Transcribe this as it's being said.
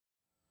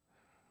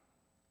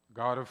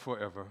God of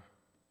forever,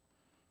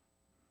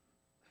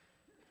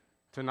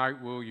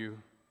 tonight will you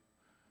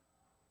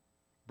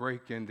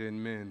break and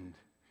then mend,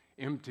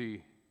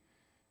 empty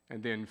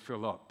and then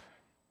fill up,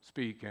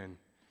 speak and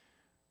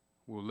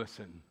we'll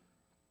listen.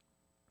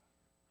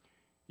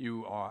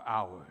 You are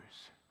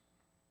ours.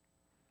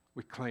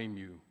 We claim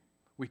you.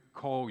 We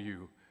call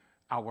you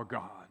our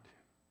God.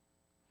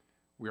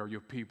 We are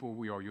your people.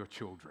 We are your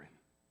children.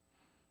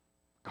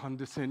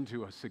 Condescend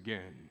to us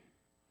again.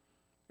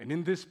 And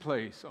in this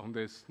place, on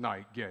this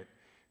night, get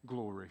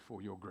glory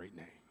for your great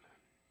name.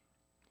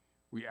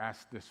 We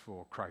ask this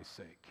for Christ's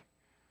sake.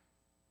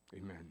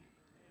 Amen.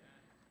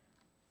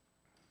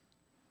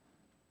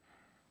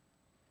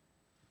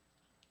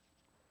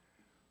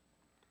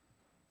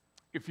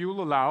 If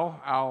you'll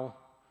allow, I'll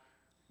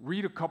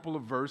read a couple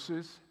of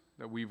verses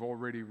that we've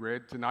already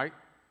read tonight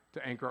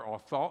to anchor our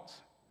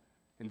thoughts.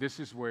 And this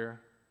is where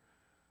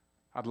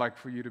I'd like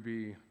for you to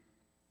be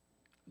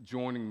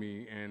joining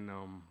me in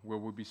where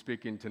we'll be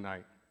speaking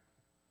tonight.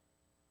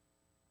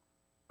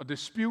 A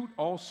dispute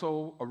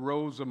also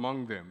arose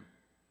among them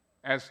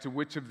as to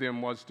which of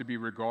them was to be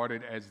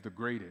regarded as the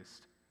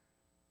greatest.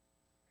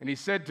 And he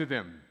said to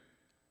them,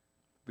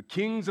 "The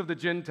kings of the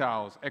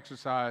Gentiles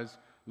exercise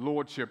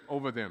lordship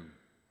over them,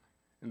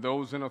 and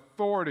those in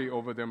authority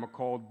over them are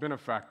called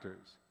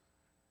benefactors.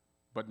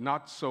 But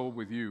not so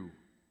with you.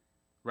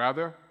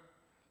 Rather,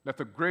 let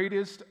the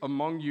greatest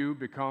among you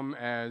become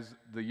as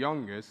the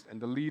youngest,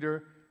 and the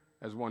leader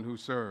as one who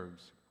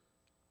serves.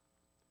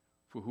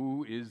 For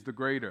who is the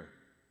greater,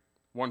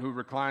 one who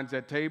reclines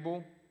at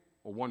table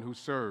or one who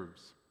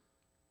serves?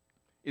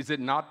 Is it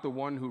not the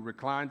one who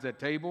reclines at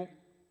table?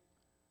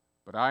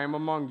 But I am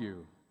among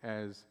you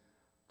as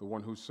the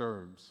one who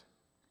serves."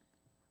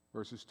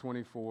 Verses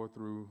 24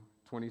 through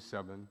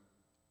 27,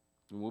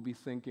 and we'll be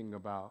thinking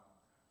about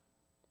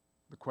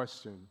the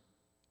question,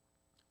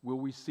 will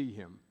we see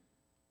him?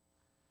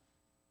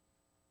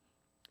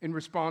 In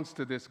response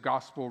to this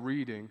gospel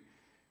reading,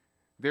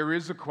 there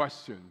is a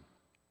question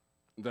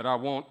that I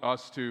want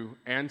us to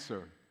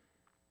answer,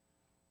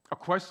 a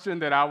question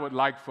that I would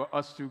like for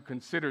us to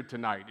consider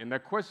tonight, and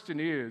that question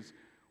is,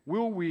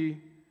 will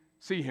we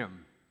see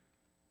him?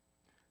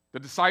 The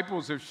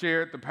disciples have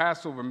shared the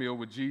Passover meal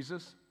with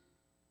Jesus.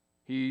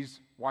 He's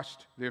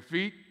washed their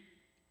feet.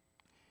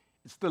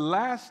 It's the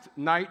last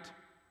night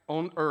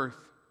on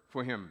earth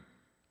for him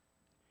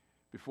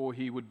before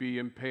he would be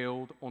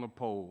impaled on a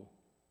pole.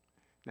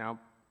 Now,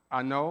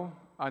 I know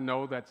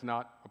that's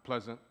not a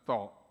pleasant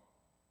thought,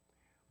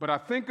 but I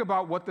think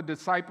about what the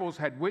disciples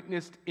had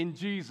witnessed in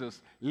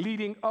Jesus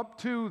leading up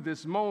to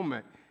this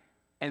moment,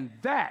 and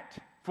that,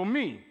 for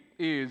me,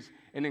 is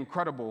an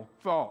incredible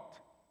thought.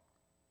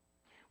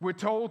 We're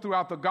told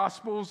throughout the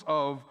Gospels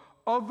of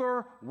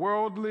other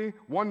worldly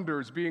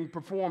wonders being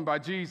performed by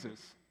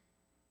Jesus.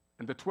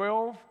 And the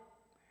 12,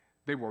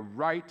 they were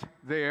right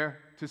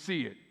there to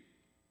see it.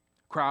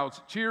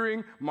 Crowds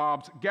cheering,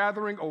 mobs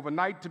gathering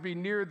overnight to be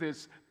near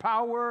this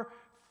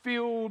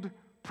power-filled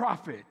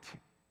prophet.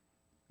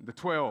 The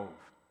 12,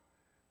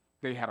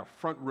 they had a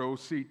front row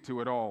seat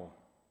to it all.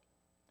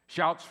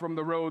 Shouts from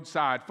the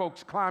roadside,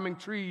 folks climbing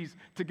trees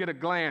to get a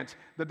glance.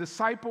 The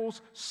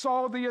disciples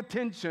saw the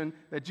attention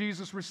that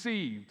Jesus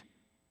received.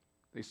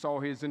 They saw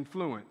his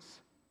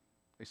influence.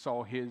 They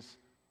saw his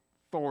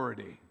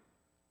authority,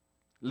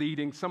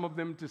 leading some of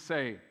them to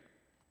say,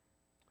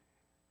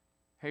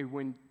 "Hey,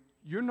 when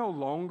you're no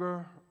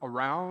longer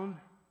around,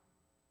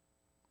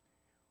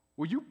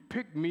 will you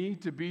pick me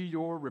to be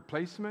your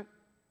replacement?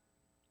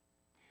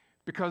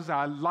 Because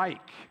I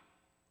like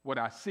what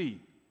I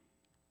see.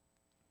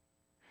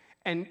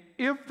 And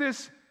if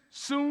this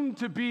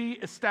soon-to-be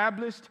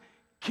established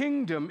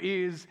kingdom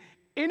is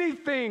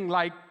anything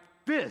like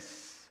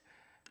this,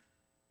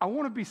 I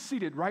want to be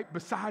seated right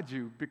beside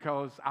you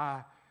because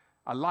I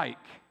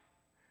like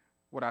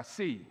what I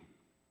see."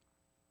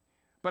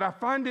 But I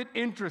find it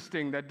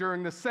interesting that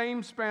during the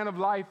same span of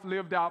life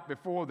lived out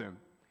before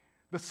them,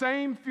 the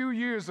same few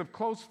years of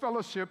close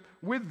fellowship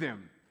with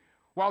them,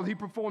 while he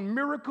performed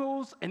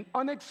miracles and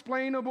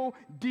unexplainable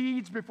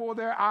deeds before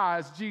their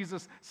eyes,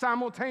 Jesus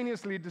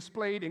simultaneously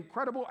displayed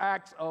incredible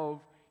acts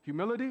of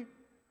humility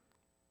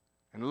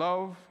and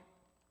love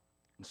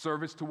and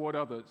service toward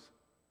others.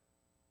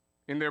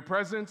 In their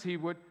presence, he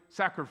would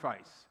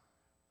sacrifice,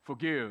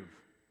 forgive,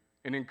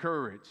 and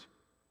encourage.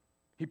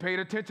 He paid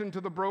attention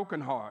to the broken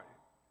heart.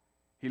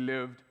 He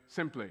lived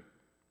simply.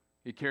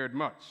 He cared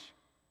much.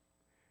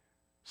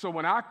 So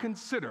when I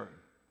consider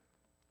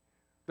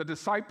the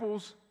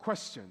disciples'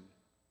 question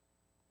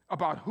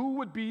about who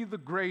would be the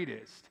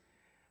greatest,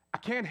 I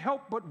can't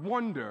help but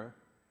wonder,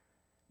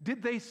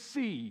 did they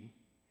see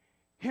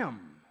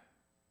him?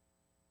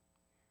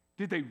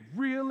 Did they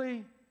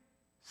really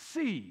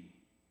see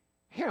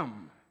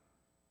him?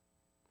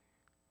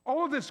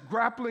 All of this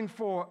grappling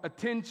for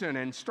attention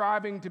and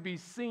striving to be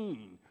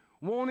seen,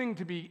 wanting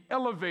to be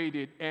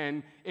elevated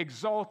and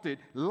exalted,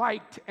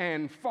 liked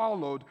and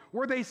followed,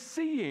 were they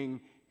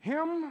seeing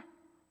him?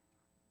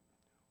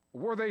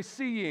 Or were they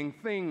seeing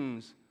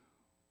things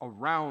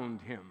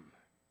around him?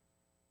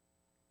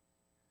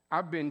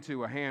 I've been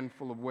to a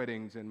handful of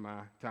weddings in my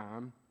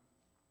time,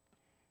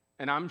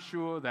 and I'm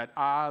sure that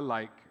I,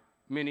 like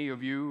many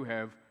of you,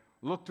 have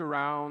looked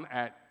around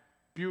at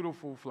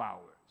beautiful flowers,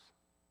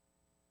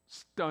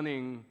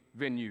 stunning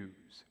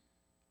venues,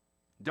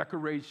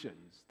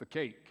 decorations, the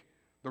cake,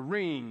 the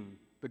ring,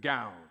 the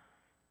gown,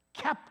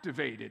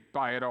 captivated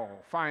by it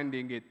all,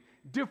 finding it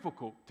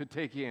difficult to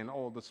take in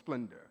all the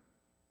splendor.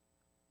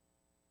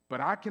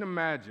 But I can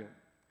imagine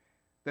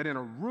that in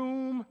a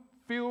room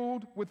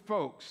filled with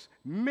folks,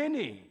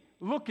 many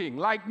looking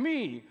like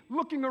me,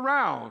 looking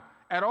around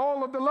at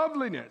all of the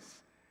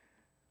loveliness,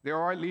 there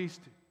are at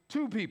least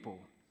two people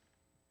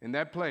in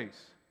that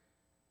place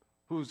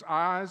whose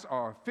eyes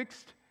are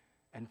fixed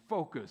and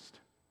focused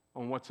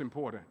on what's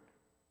important.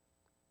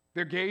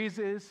 Their gaze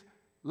is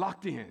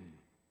locked in,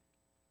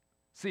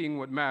 seeing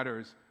what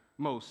matters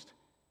most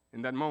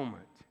in that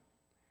moment.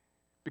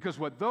 Because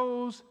what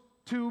those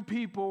two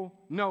people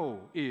know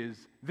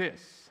is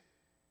this: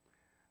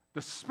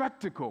 the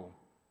spectacle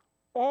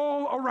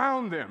all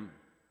around them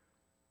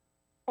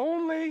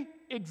only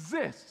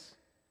exists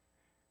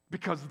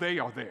because they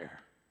are there.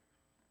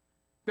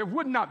 There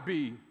would not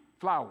be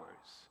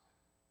flowers,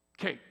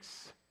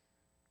 cakes,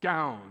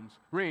 gowns,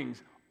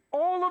 rings.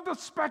 All of the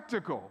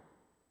spectacle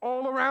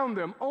all around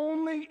them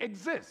only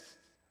exists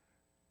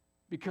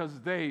because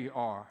they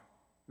are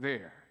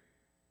there.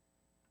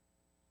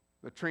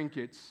 The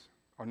trinkets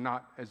are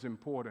not as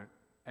important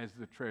as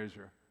the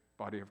treasure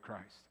body of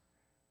Christ.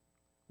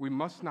 We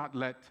must not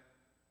let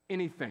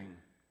anything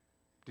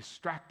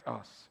distract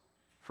us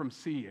from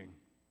seeing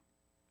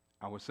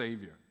our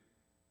Savior.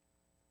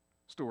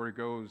 Story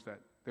goes that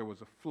there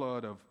was a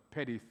flood of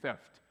petty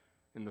theft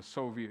in the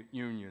Soviet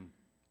Union,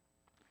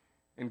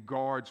 and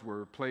guards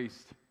were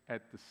placed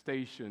at the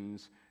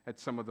stations at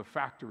some of the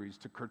factories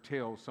to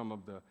curtail some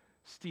of the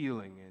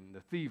stealing and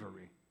the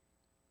thievery.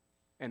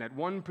 And at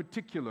one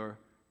particular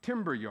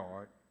timber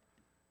yard,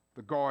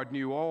 the guard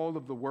knew all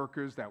of the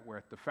workers that were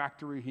at the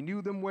factory. He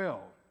knew them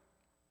well.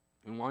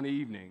 And one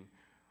evening,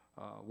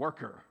 a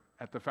worker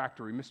at the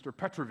factory, Mr.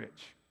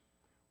 Petrovich,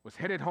 was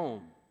headed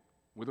home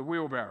with a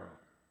wheelbarrow.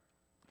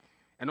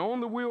 And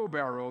on the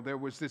wheelbarrow, there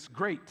was this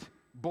great,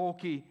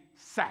 bulky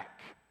sack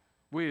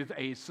with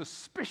a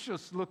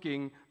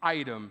suspicious-looking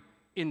item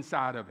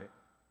inside of it.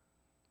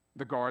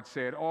 The guard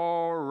said,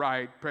 "All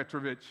right,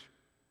 Petrovich,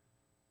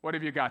 what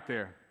have you got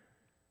there?"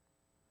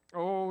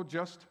 "Oh,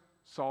 just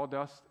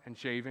sawdust and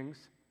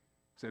shavings,"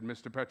 said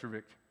Mr.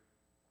 Petrovich.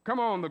 "Come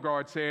on," the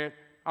guard said.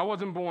 "I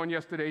wasn't born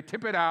yesterday.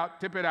 Tip it out,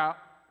 tip it out."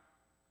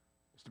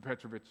 Mr.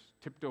 Petrovich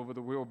tipped over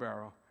the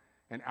wheelbarrow,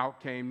 and out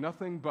came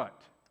nothing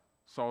but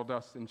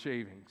sawdust and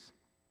shavings.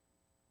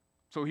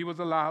 So he was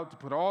allowed to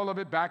put all of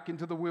it back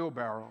into the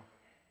wheelbarrow,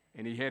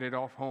 and he headed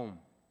off home.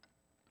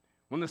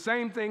 When the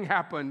same thing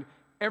happened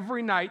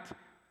every night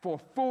for a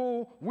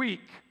full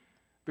week,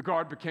 the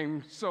guard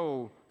became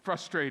so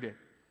frustrated.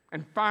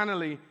 And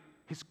finally,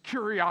 his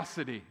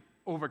curiosity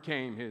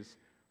overcame his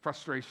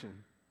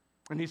frustration.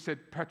 And he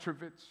said,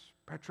 "Petrovich,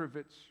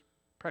 Petrovich,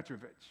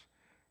 Petrovich,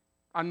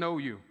 I know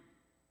you.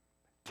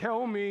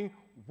 Tell me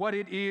what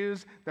it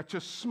is that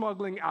you're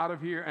smuggling out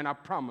of here, and I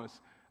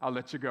promise I'll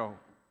let you go."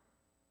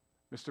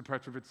 Mr.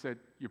 Petrovich said,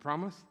 "You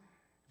promise?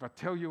 If I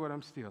tell you what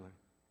I'm stealing,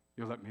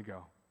 you'll let me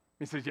go?"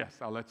 He said,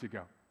 "Yes, I'll let you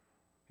go."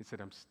 He said,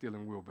 "I'm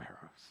stealing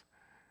wheelbarrows."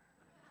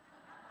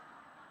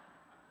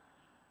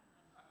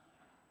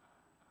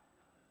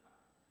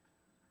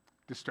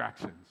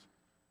 Distractions.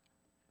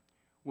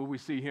 Will we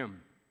see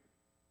him,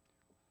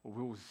 or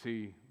will we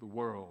see the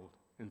world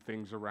and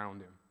things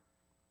around him?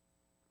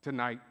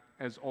 Tonight,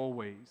 as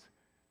always,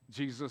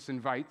 Jesus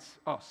invites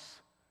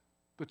us,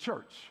 the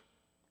church,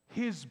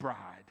 his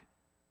bride,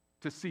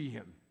 to see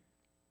him,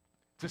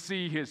 to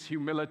see his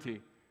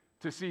humility,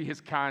 to see his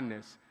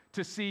kindness,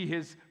 to see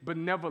his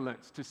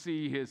benevolence, to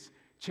see his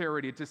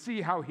charity, to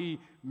see how he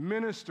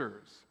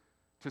ministers,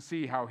 to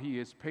see how he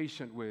is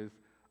patient with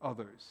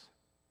others.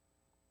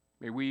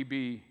 May we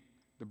be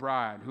the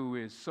bride who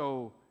is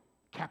so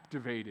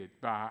captivated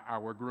by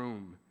our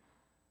groom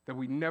that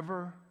we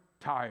never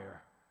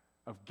tire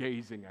of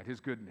gazing at his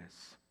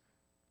goodness.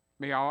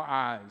 May our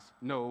eyes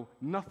know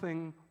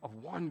nothing of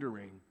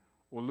wandering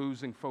or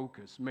losing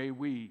focus. May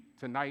we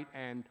tonight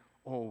and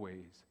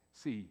always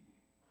see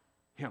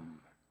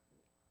him.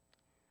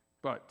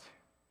 But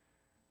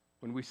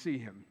when we see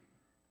him,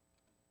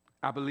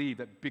 I believe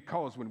that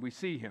because when we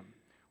see him,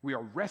 we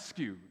are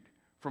rescued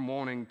from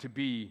wanting to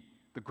be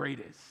the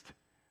greatest.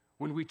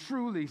 When we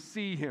truly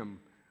see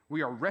him,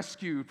 we are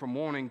rescued from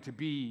wanting to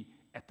be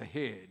at the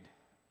head.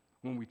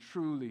 When we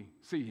truly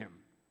see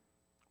him,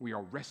 we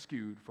are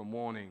rescued from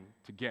wanting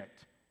to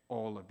get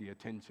all of the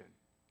attention.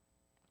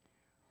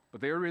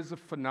 But there is a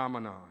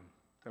phenomenon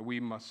that we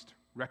must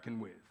reckon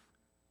with.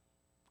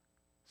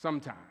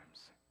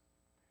 Sometimes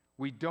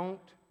we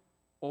don't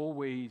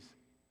always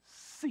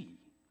see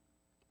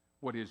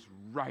what is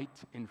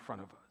right in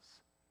front of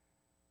us.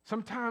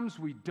 Sometimes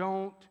we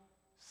don't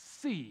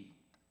see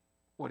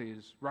what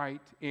is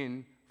right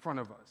in front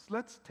of us.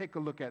 Let's take a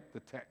look at the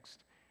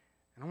text.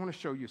 And I want to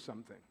show you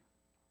something.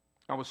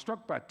 I was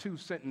struck by two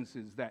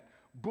sentences that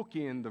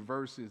bookend the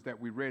verses that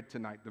we read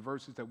tonight, the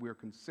verses that we're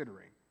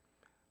considering.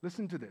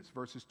 Listen to this,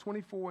 verses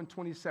 24 and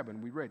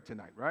 27 we read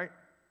tonight, right?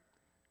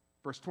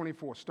 Verse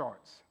 24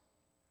 starts,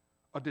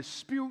 "A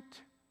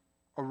dispute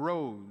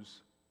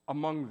arose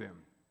among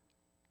them."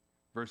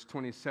 Verse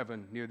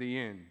 27 near the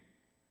end,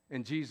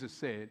 "And Jesus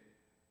said,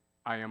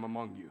 I am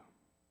among you."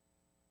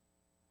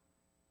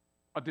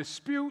 A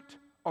dispute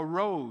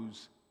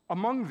arose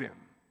among them,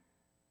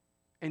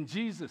 and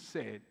Jesus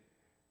said,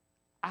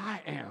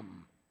 I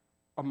am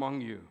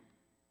among you.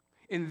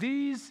 In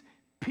these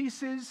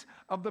pieces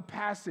of the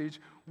passage,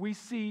 we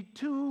see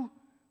two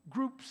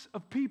groups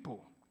of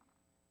people.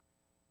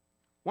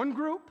 One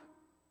group,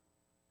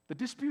 the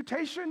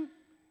disputation,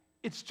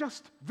 it's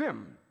just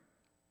them.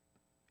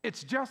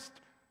 It's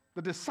just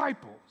the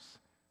disciples,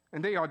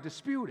 and they are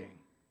disputing.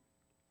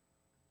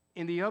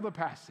 In the other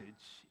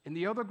passage, in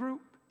the other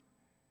group,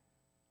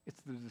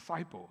 it's the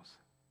disciples,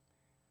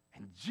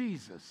 and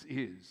Jesus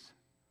is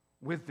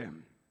with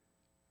them.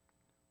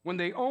 When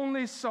they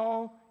only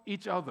saw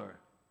each other,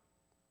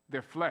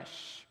 their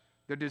flesh,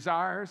 their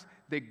desires,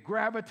 they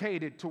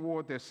gravitated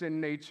toward their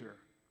sin nature.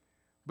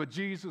 But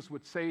Jesus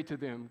would say to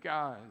them,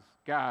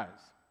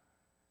 guys,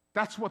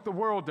 that's what the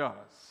world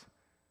does.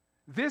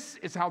 This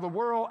is how the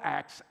world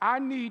acts. I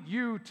need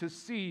you to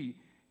see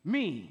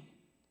me.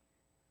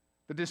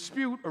 The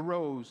dispute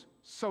arose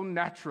so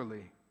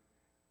naturally,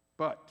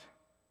 but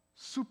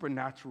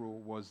supernatural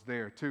was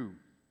there too.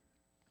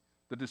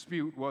 The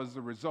dispute was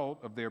the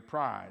result of their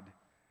pride,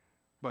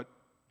 but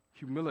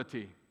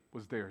humility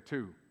was there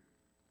too.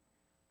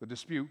 The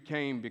dispute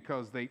came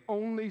because they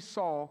only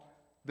saw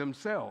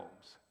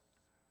themselves,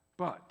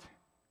 but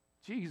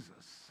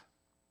Jesus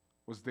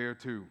was there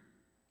too.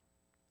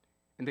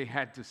 And they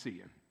had to see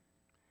him,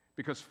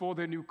 because for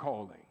their new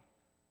calling,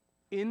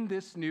 in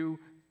this new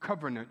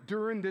covenant,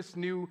 during this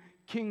new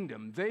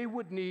kingdom, they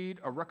would need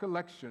a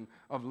recollection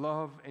of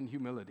love and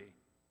humility,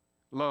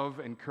 love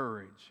and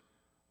courage,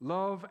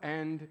 love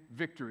and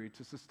victory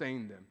to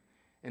sustain them.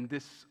 And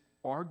this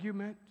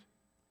argument,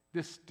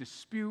 this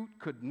dispute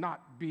could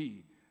not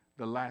be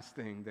the last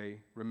thing they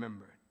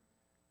remembered.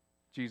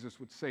 Jesus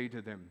would say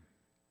to them,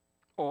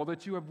 all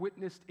that you have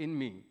witnessed in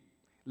me,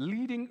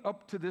 leading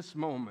up to this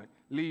moment,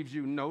 leaves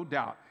you no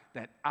doubt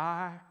that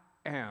I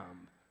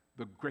am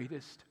the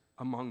greatest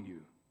among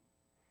you.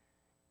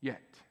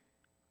 Yet,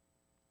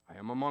 I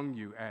am among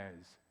you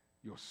as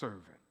your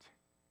servant.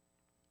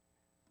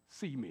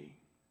 See me,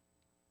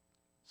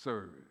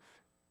 serve,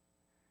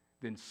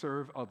 then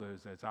serve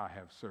others as I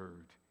have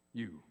served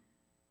you.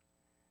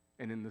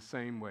 And in the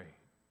same way,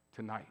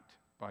 tonight,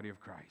 body of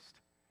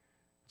Christ,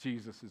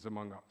 Jesus is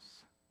among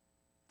us.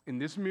 In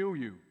this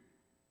milieu,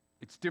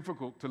 it's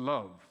difficult to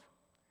love,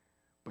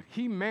 but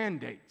he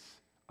mandates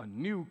a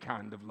new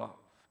kind of love.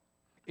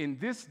 In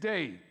this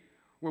day,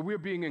 where we're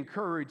being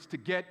encouraged to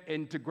get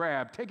and to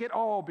grab, take it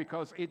all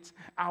because it's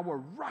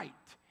our right,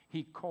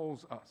 he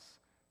calls us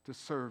to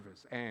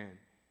service and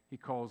he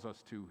calls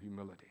us to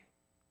humility.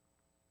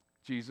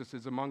 Jesus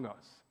is among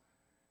us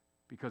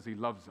because he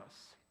loves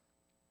us.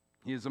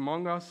 He is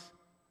among us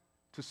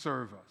to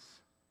serve us.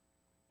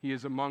 He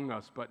is among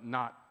us, but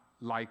not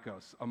like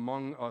us,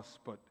 among us,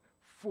 but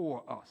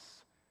for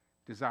us,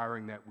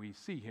 desiring that we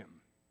see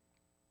him,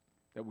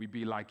 that we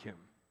be like him.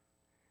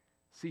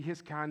 See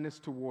his kindness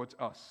towards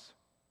us,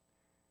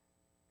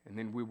 and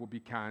then we will be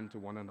kind to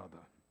one another.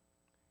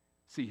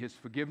 See his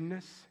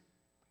forgiveness,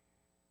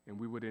 and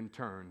we would in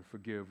turn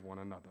forgive one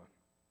another.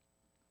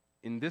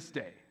 In this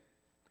day,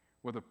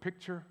 where the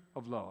picture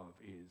of love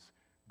is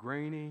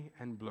grainy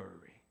and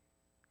blurry,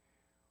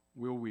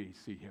 will we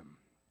see him?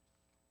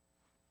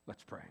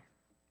 Let's pray.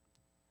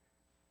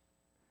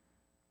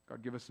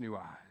 God, give us new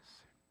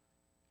eyes.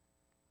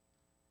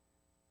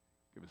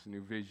 Give us a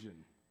new vision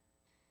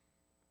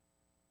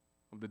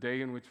of the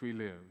day in which we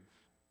live,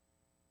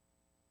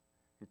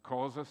 and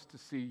cause us to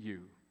see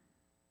you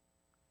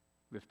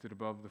lifted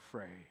above the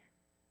fray.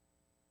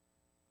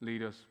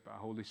 Lead us by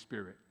Holy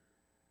Spirit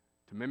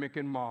to mimic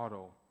and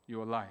model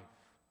your life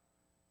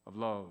of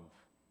love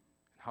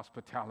and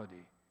hospitality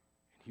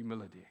and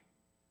humility.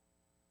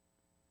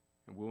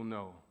 And we'll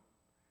know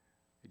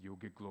that you'll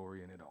get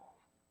glory in it all.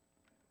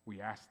 We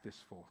ask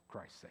this for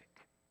Christ's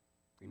sake.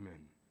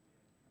 Amen.